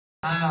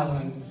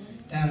island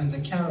down in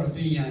the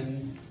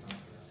Caribbean,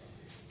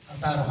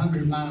 about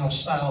 100 miles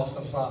south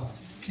of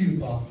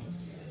Cuba.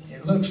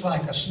 It looks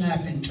like a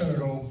snapping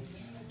turtle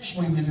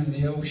swimming in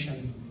the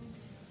ocean.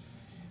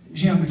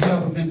 Jim, have you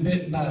ever been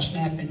bitten by a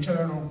snapping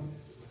turtle?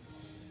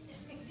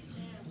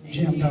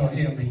 Jim, don't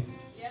hear me.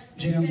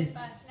 Jim,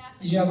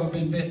 you ever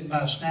been bitten by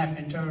a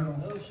snapping turtle?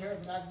 Oh, sir,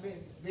 I've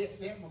been bit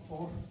them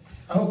before.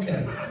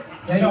 Okay.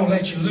 They don't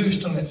let you loose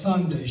till it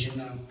thunders, you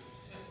know.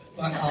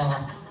 But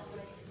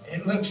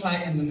it looks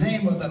like, and the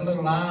name of that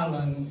little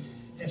island,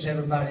 as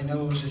everybody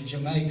knows, is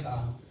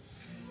Jamaica.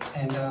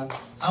 And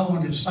I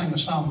wanted to sing a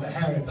song that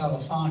Harry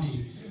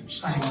Belafonte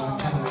sang one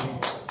time.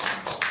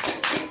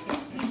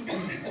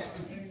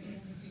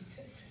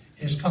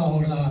 It's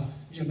called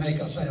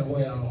Jamaica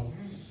Farewell.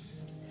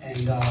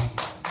 And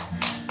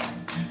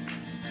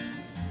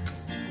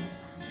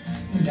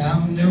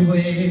down the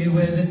way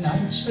where the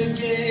nights are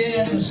gay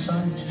and the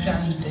sun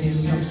shines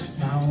daily on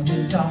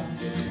mountain top.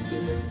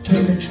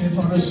 Took a trip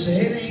on a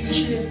sailing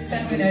ship,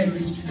 and when I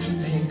reached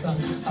Jamaica,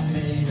 I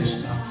made a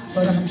stop.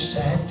 But I'm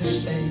sad to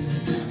say,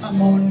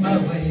 I'm on my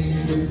way.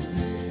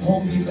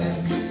 Won't be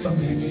back for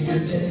many a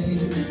day.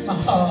 My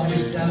heart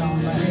is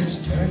down, my head's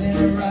turning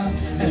around.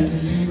 Had to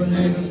leave a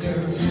little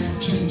girl in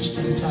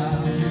Kingston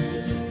town.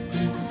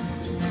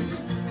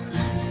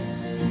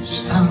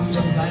 Sounds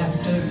of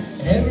laughter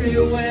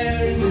everywhere,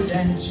 and the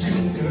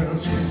dancing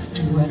girls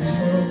to and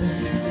fro.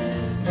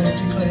 Must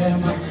declare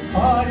my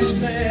heart is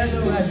there,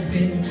 though I've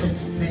been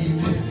from Maine,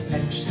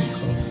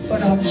 Mexico.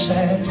 But I'm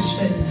sad to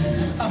say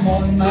I'm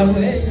on my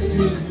way.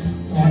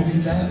 Won't be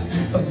back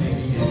for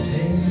many a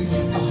day.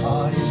 My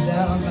heart is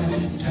down,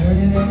 I'm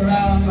turning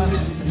around. I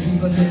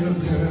leave a little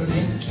girl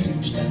in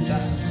Kingston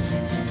town.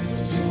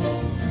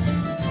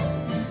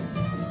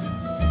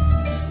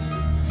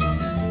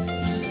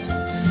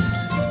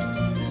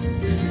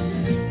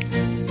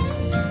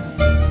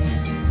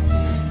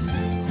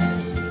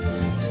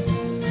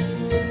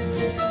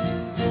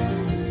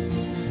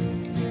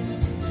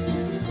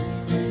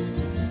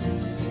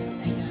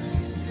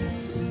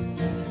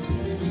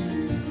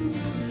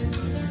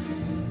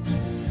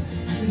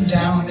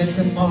 Down at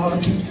the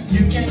market,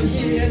 you can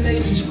hear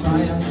ladies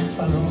cry out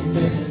along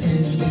the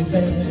edge of the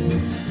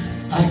bed.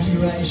 Ackee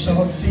rice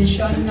or fish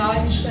are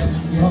nice and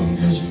rum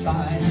is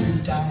fine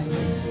and time.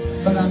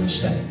 But I'm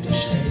sad to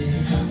say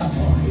I'm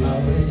on my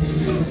way.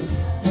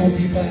 Won't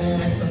be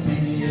back for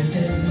many a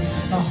day.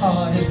 My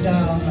heart is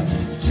down, I'm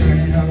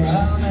turning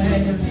around. I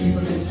had to leave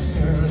a little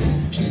girl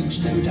in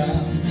Kingston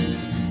town.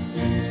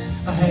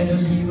 I had to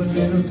leave a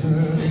little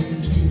girl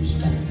in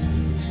Kingston.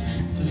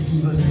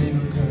 Leave a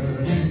little